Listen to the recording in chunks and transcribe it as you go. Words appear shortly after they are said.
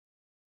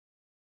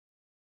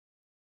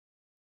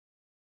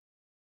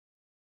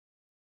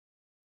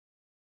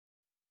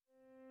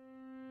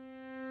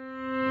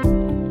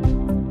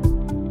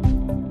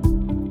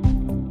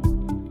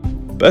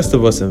Best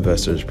of Us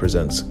Investors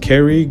presents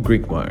Carrie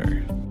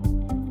Grinkmeyer.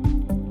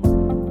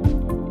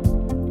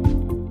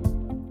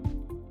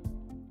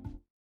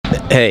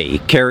 Hey,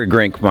 Carrie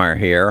Grinkmeyer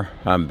here.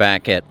 I'm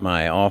back at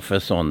my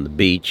office on the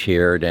beach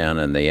here down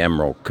in the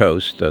Emerald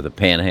Coast of the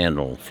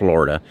Panhandle,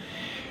 Florida.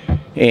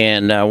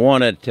 And I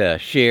wanted to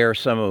share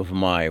some of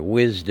my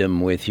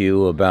wisdom with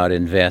you about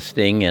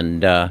investing.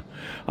 And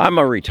I'm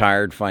a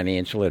retired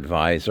financial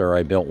advisor.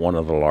 I built one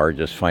of the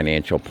largest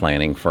financial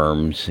planning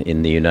firms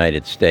in the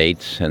United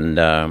States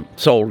and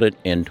sold it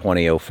in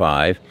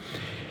 2005.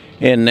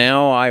 And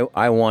now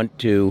I want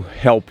to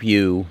help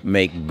you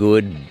make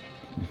good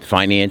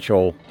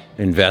financial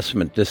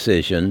investment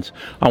decisions.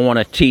 I want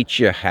to teach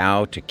you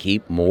how to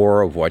keep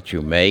more of what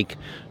you make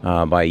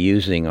by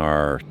using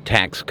our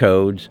tax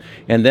codes.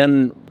 And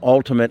then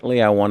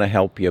ultimately, I want to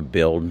help you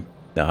build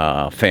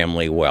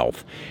family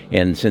wealth.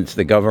 And since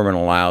the government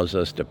allows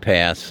us to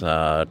pass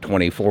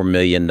 $24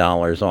 million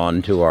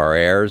on to our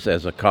heirs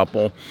as a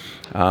couple,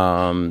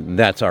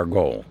 that's our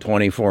goal,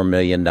 $24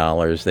 million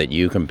that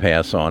you can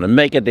pass on and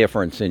make a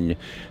difference in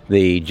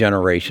the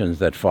generations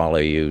that follow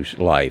you's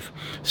life.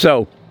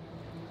 So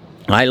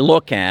I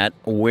look at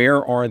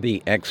where are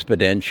the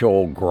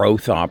exponential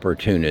growth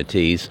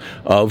opportunities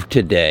of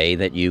today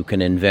that you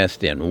can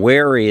invest in.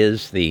 Where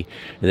is the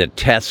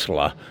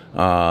Tesla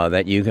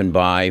that you can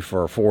buy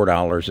for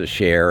 $4 a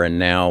share and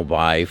now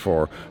buy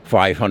for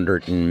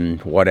 $500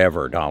 and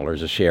whatever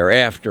dollars a share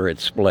after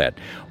it's split?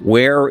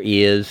 Where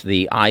is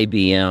the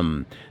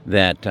IBM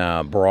that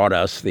brought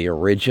us the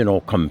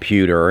original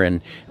computer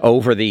and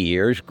over the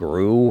years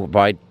grew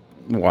by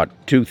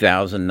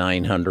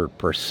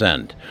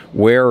 2,900%?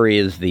 Where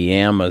is the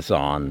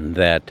Amazon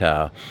that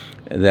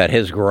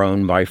has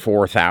grown by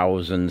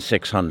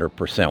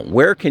 4,600%?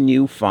 Where can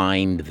you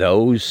find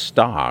those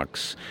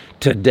stocks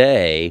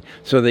today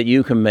so that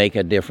you can make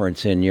a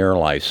difference in your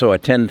life? So a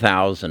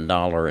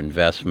 $10,000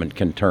 investment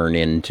can turn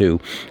into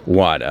a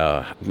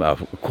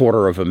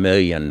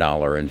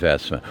 $250,000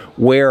 investment.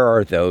 Where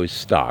are those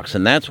stocks?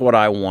 And that's what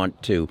I want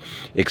to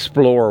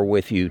explore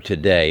with you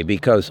today,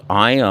 because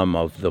I am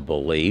of the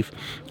belief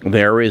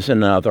there is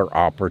another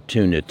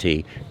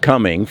opportunity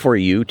coming for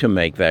you to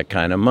make that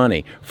kind of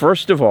money.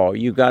 First of all,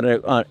 you got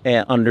to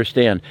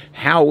understand,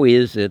 how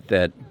is it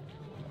that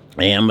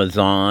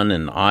Amazon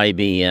and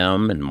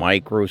IBM and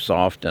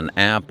Microsoft and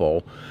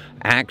Apple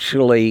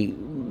actually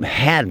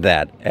had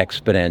that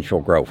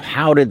exponential growth?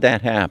 How did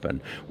that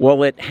happen?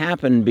 Well, it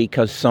happened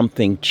because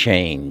something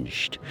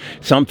changed.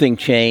 Something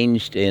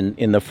changed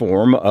in the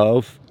form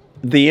of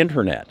the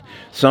internet.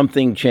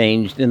 Something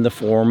changed in the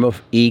form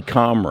of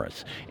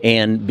e-commerce.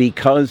 And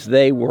because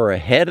they were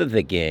ahead of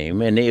the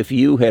game, and if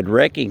you had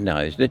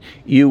recognized it,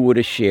 you would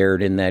have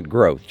shared in that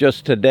growth.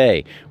 Just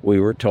today, we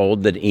were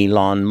told that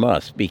Elon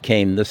Musk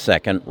became the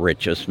second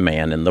richest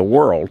man in the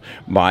world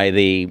by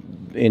the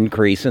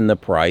increase in the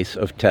price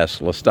of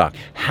Tesla stock.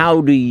 How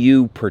do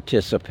you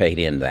participate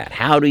in that?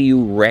 How do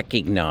you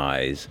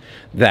recognize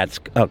that's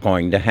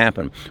going to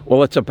happen?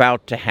 Well, it's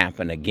about to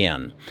happen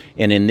again.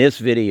 And in this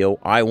video,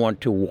 I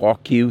want to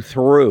walk you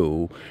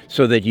through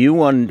so that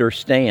you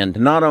understand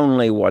not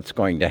only what's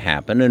going to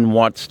happen and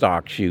what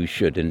stocks you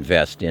should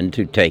invest in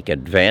to take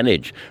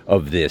advantage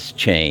of this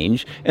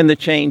change. And the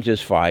change is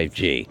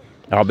 5G.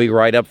 I'll be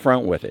right up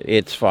front with it.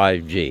 It's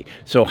 5G.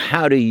 So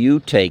how do you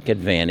take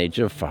advantage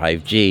of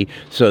 5G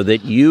so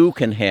that you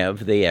can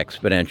have the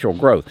exponential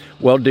growth?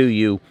 Well, do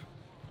you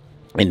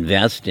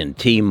invest in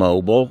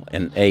T-Mobile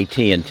and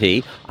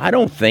AT&T? I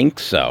don't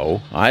think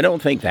so. I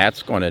don't think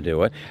that's going to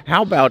do it.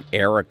 How about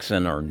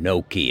Ericsson or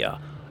Nokia?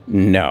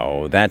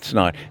 No, that's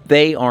not.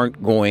 They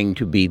aren't going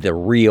to be the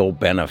real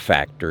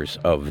benefactors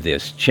of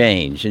this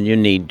change, and you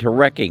need to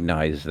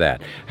recognize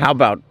that. How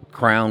about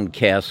Crown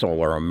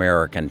Castle or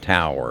American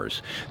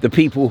Towers, the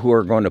people who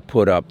are going to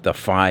put up the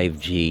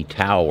 5G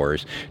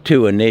towers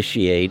to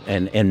initiate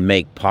and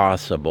make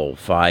possible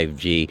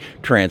 5G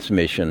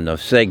transmission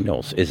of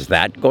signals? Is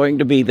that going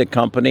to be the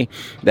company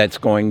that's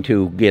going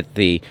to get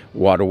the,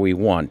 what do we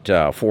want,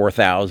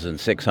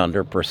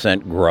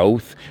 4,600%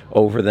 growth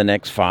over the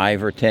next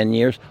 5 or 10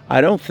 years?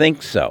 I don't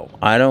think so.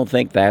 I don't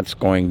think that's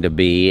going to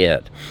be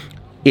it.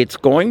 It's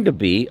going to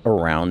be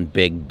around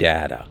big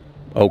data.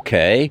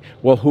 Okay,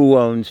 well, who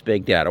owns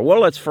big data? Well,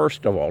 let's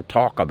first of all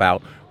talk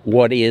about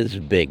what is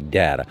big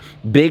data.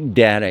 Big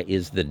data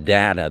is the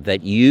data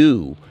that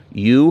you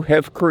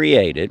have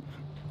created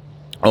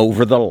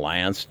over the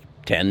last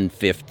 10,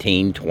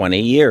 15,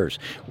 20 years.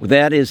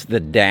 That is the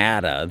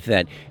data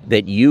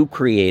that you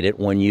created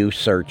when you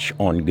search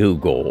on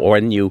Google, or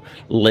when you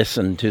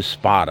listen to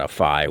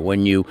Spotify,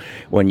 when you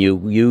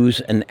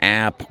use an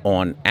app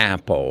on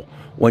Apple,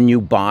 when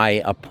you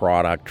buy a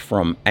product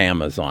from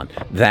Amazon.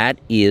 That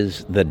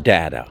is the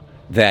data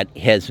that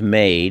has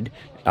made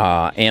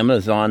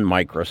Amazon,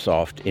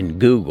 Microsoft, and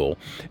Google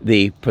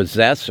the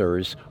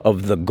possessors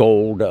of the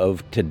gold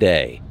of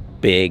today.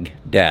 big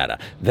data.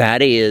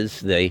 That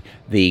is the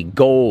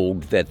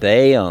gold that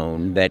they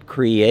own that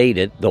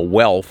created the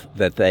wealth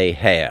that they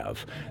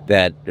have,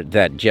 that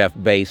Jeff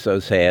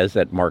Bezos has,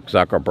 that Mark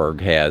Zuckerberg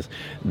has,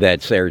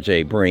 that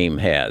Sergey Brin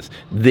has.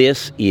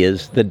 This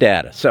is the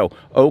data. So,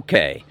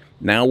 okay,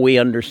 now we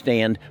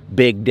understand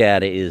big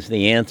data is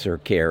the answer,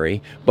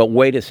 Carrie. But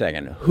wait a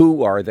second.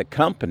 Who are the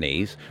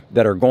companies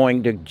that are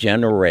going to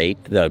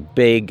generate the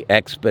big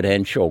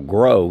exponential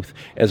growth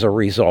as a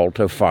result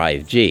of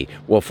 5G?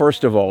 Well,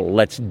 first of all,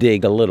 let's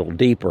dig a little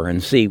deeper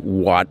and see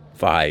what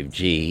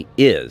 5G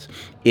is.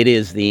 It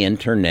is the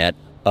Internet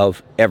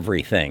of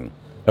everything.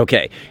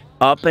 Okay,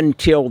 up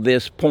until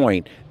this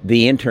point,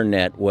 the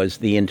Internet was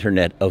the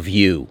Internet of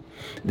you,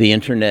 the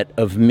Internet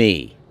of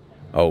me.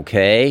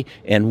 Okay,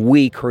 and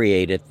we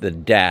created the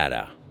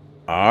data.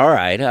 All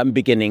right, I'm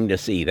beginning to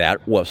see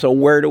that. Well, so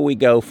where do we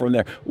go from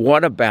there?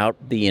 What about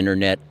the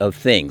Internet of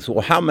Things?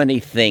 Well, how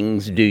many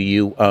things do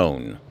you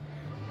own?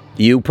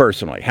 You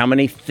personally, how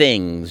many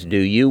things do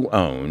you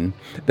own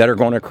that are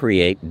going to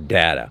create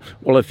data?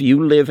 Well, if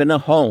you live in a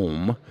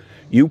home,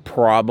 you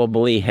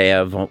probably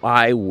have,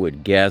 I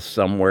would guess,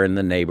 somewhere in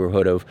the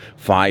neighborhood of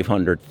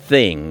 500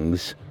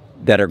 things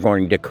that are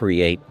going to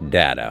create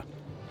data.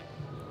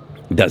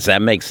 Does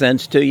that make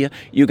sense to you?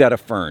 You got a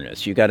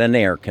furnace, you got an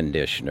air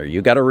conditioner,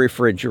 you got a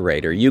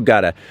refrigerator, you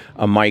got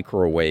a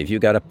microwave, you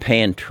got a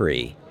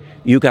pantry,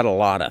 you got a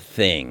lot of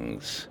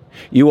things.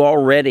 You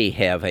already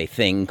have a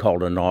thing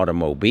called an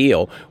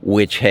automobile,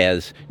 which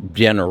has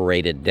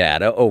generated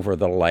data over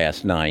the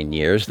last 9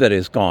 years that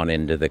has gone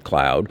into the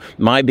cloud.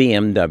 My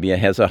BMW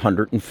has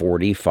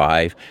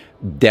 145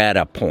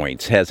 data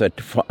points, has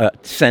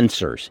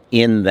sensors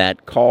in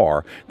that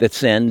car that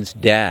sends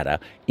data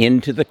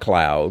into the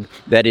cloud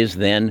that is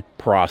then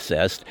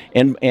processed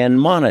and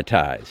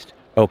monetized.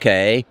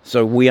 Okay,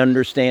 so we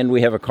understand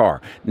we have a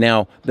car.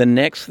 Now, the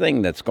next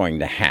thing that's going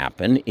to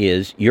happen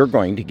is you're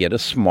going to get a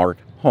smart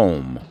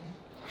home.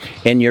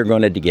 And you're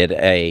going to get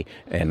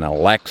an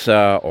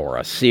Alexa or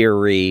a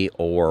Siri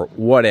or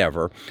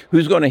whatever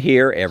who's going to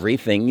hear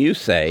everything you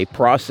say,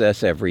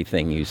 process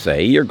everything you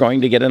say. You're going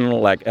to get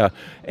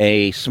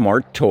a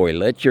smart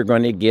toilet. You're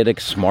going to get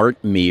a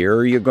smart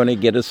mirror. You're going to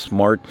get a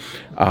smart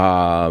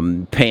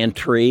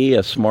pantry,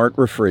 a smart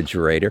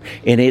refrigerator,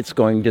 and it's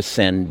going to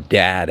send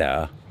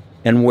data.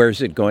 And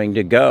where's it going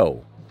to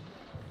go?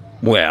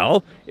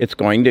 Well, it's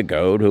going to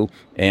go to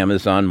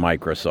Amazon,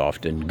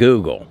 Microsoft, and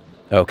Google.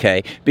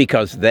 Okay,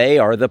 because they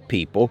are the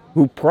people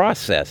who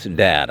process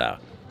data.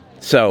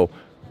 So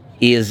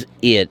is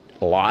it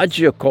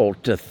logical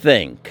to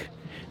think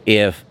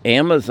if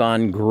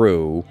Amazon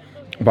grew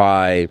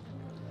by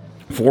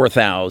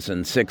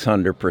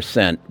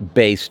 4,600%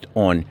 based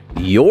on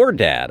your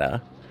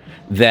data,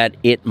 that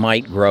it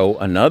might grow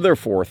another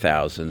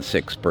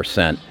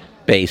 4,006%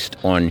 based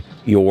on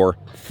your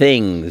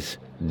things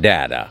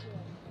data?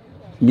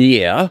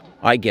 Yeah,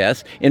 I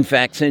guess. In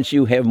fact, since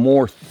you have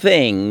more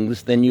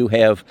things than you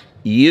have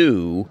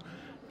you,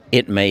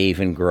 it may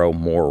even grow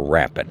more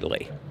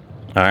rapidly.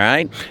 All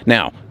right?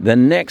 Now, the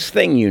next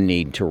thing you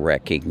need to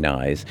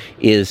recognize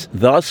is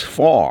thus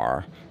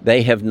far,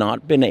 they have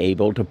not been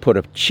able to put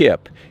a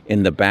chip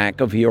in the back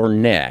of your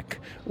neck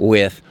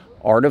with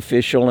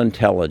artificial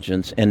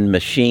intelligence and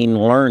machine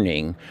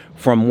learning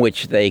from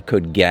which they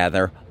could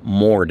gather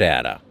more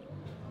data.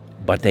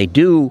 But they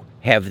do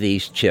have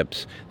these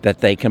chips that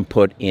they can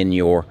put in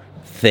your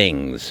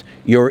things,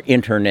 your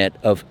Internet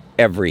of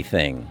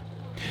everything.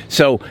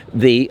 So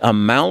the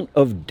amount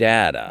of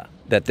data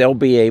that they'll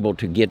be able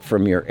to get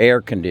from your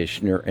air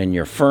conditioner and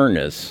your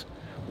furnace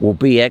will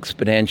be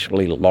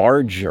exponentially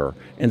larger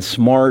and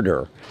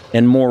smarter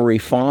and more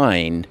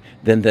refined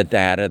than the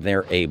data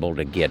they're able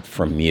to get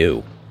from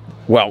you.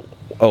 Well,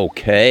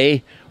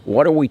 okay,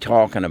 what are we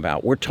talking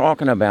about? We're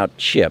talking about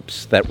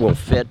chips that will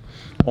fit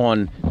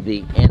on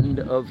the end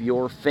of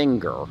your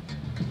finger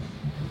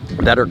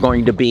that are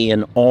going to be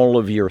in all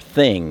of your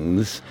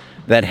things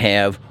that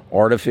have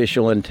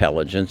artificial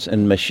intelligence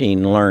and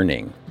machine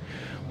learning.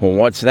 Well,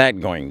 what's that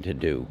going to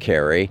do,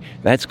 Carrie?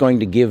 That's going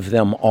to give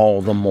them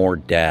all the more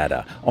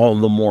data, all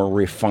the more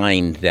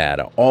refined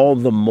data, all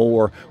the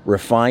more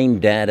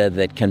refined data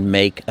that can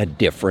make a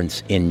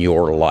difference in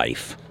your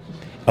life.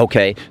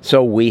 Okay,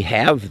 so we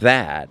have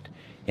that.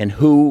 And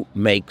who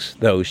makes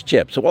those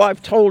chips? Well,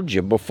 I've told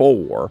you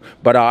before,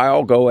 but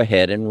I'll go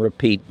ahead and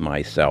repeat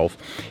myself.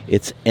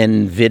 It's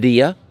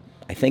NVIDIA.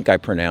 I think I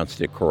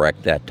pronounced it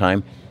correct that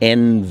time.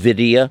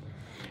 NVIDIA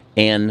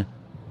and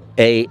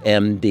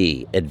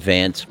AMD,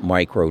 Advanced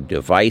Micro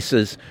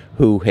Devices,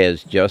 who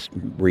has just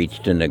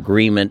reached an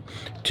agreement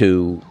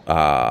to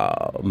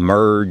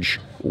merge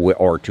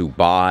or to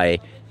buy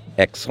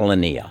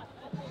Exlinea.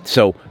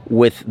 So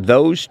with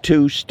those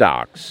two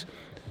stocks,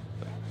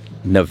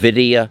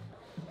 NVIDIA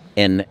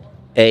and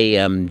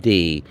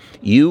AMD,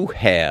 you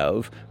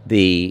have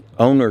the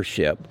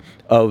ownership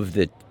of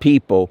the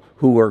people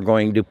who are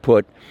going to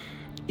put,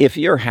 if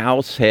your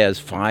house has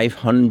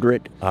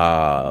 500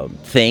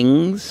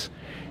 things,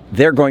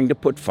 they're going to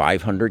put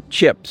 500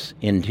 chips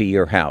into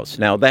your house.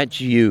 Now, that's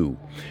you.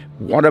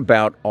 What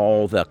about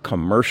all the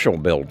commercial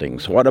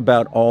buildings? What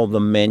about all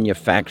the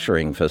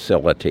manufacturing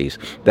facilities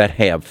that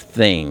have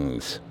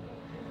things?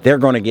 They're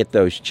going to get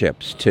those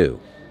chips too.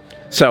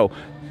 So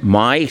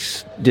my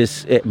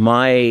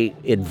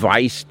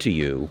advice to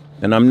you,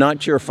 and I'm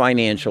not your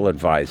financial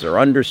advisor,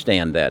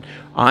 understand that.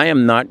 I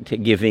am not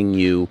giving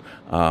you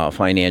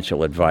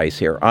financial advice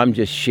here. I'm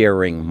just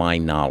sharing my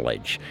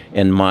knowledge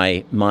and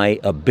my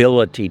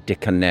ability to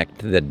connect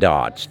the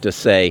dots, to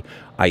say,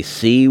 I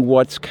see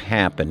what's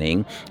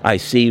happening, I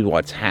see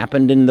what's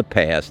happened in the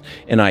past,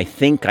 and I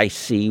think I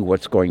see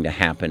what's going to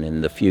happen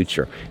in the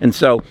future. And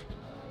so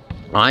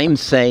I'm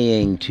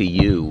saying to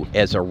you,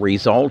 as a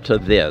result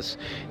of this,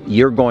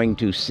 you're going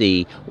to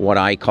see what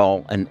I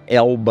call an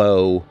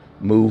elbow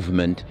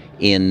movement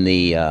in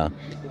the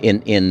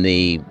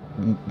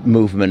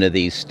movement of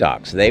these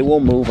stocks. They will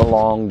move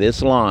along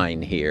this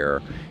line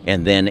here,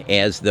 and then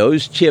as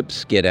those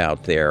chips get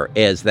out there,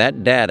 as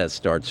that data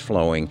starts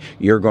flowing,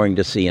 you're going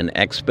to see an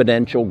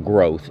exponential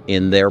growth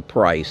in their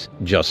price,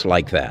 just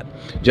like that.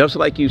 Just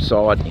like you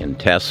saw it in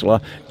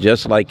Tesla,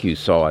 just like you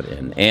saw it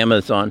in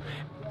Amazon.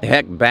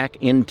 Heck, back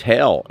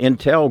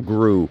Intel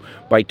grew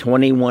by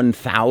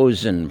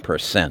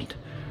 21,000%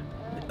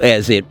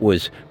 as it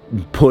was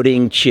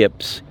putting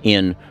chips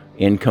in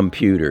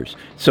computers.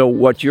 So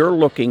what you're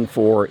looking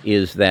for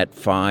is that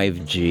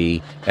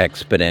 5G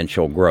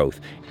exponential growth.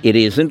 It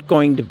isn't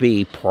going to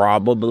be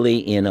probably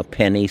in a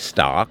penny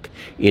stock.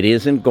 It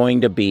isn't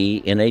going to be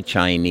in a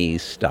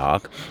Chinese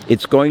stock.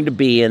 It's going to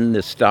be in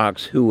the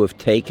stocks who have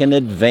taken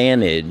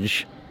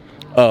advantage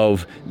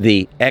of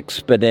the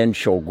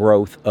exponential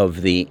growth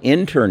of the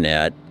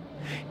internet,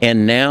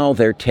 and now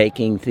they're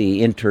taking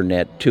the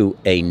internet to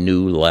a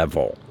new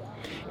level.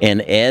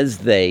 And as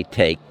they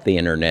take the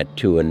internet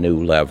to a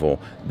new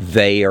level,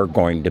 they are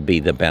going to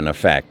be the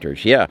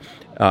benefactors. Yeah,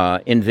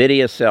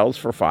 NVIDIA sells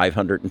for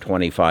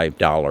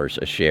 $525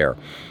 a share.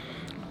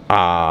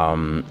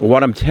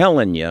 What I'm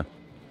telling you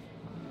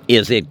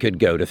is it could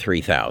go to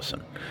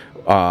 $3,000.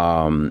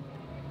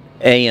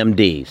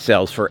 AMD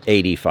sells for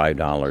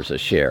 $85 a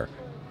share.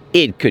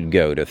 It could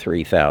go to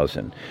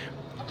 $3,000.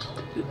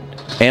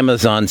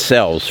 Amazon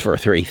sells for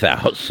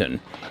 $3,000.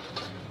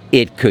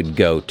 It could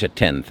go to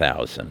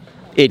 $10,000.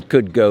 It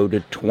could go to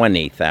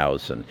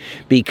 $20,000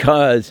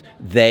 because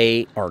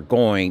they are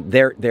going,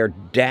 their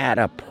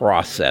data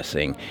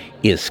processing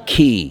is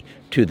key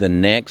to the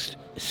next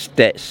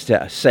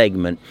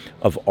segment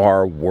of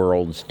our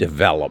world's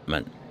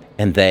development.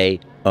 And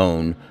they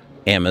own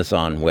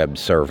Amazon Web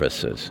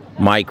Services.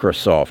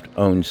 Microsoft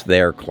owns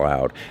their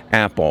cloud.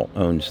 Apple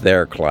owns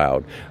their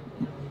cloud.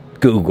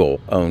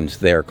 Google owns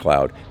their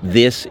cloud.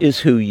 This is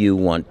who you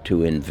want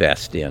to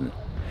invest in.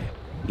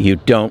 You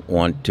don't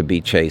want to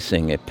be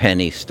chasing a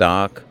penny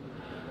stock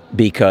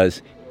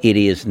because it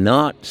is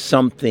not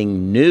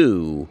something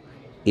new.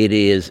 It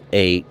is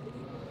a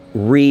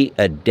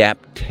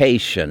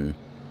readaptation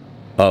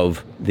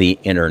of the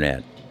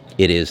internet.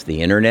 It is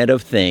the Internet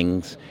of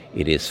Things.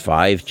 It is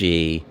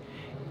 5G,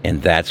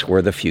 and that's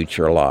where the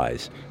future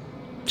lies.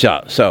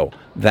 So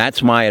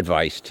that's my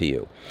advice to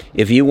you.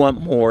 If you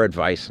want more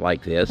advice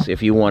like this,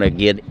 if you want to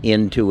get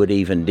into it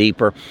even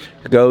deeper,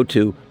 go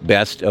to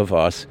Best of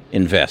Us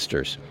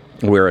Investors.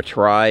 We're a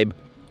tribe.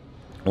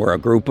 We're a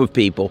group of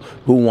people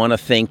who want to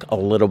think a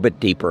little bit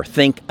deeper,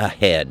 think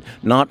ahead,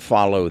 not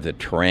follow the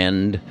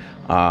trend.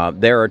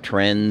 There are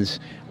trends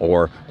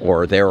or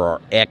there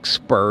are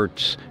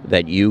experts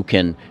that you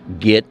can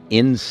get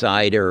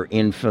insider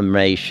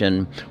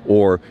information,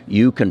 or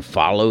you can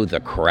follow the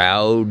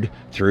crowd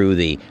through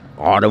the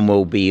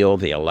automobile,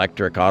 the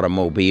electric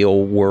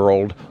automobile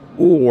world,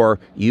 or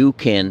you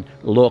can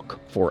look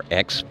for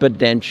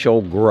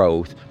exponential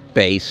growth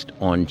based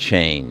on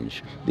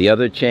change. The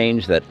other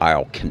change that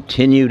I'll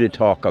continue to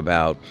talk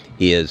about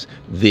is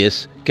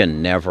this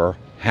can never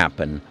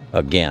happen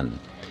again.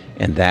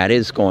 And that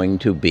is going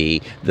to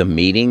be the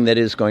meeting that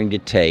is going to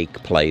take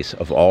place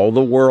of all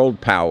the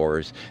world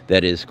powers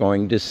that is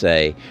going to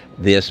say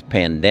this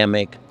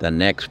pandemic, the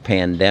next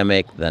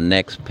pandemic, the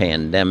next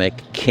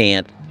pandemic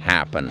can't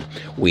happen.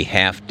 We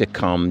have to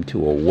come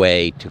to a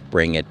way to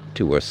bring it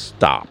to a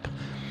stop.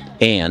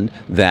 And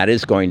that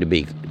is going to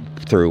be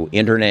through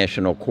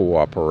international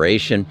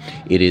cooperation.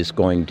 It is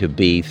going to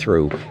be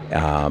through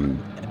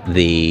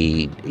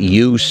the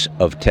use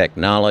of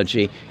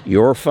technology.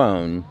 Your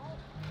phone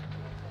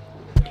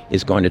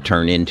is going to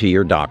turn into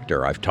your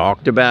doctor. I've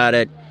talked about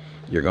it.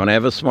 You're going to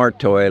have a smart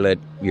toilet.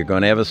 You're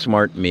going to have a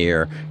smart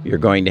mirror. You're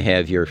going to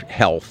have your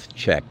health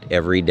checked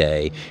every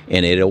day,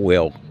 and it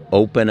will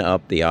open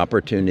up the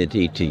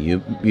opportunity to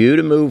you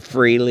to move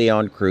freely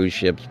on cruise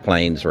ships,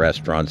 planes,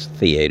 restaurants,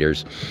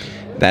 theaters.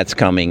 That's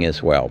coming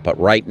as well. But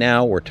right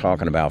now, we're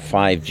talking about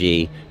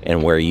 5G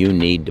and where you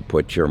need to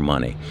put your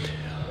money.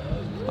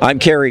 I'm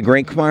Kerry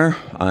Grinkmeyer.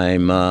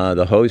 I'm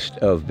the host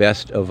of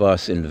Best of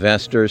Us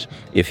Investors.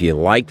 If you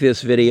like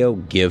this video,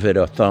 give it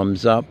a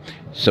thumbs up.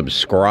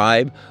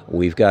 Subscribe.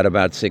 We've got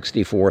about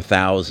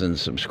 64,000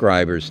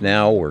 subscribers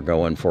now. We're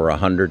going for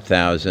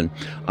 100,000.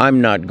 I'm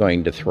not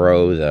going to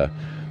throw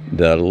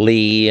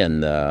Lee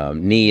and the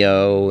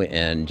Neo,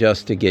 and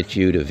just to get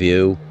you to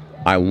view,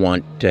 I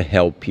want to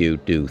help you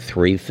do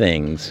 3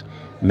 things: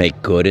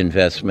 make good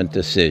investment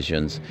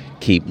decisions,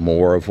 keep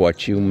more of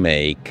what you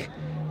make,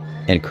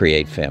 and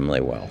create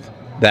family wealth.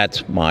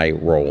 That's my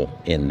role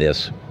in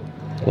this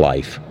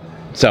life.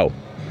 So,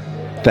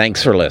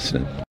 thanks for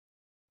listening.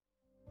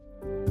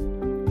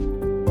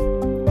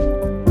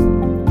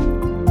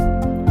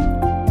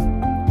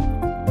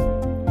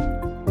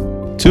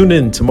 Tune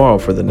in tomorrow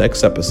for the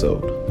next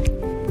episode.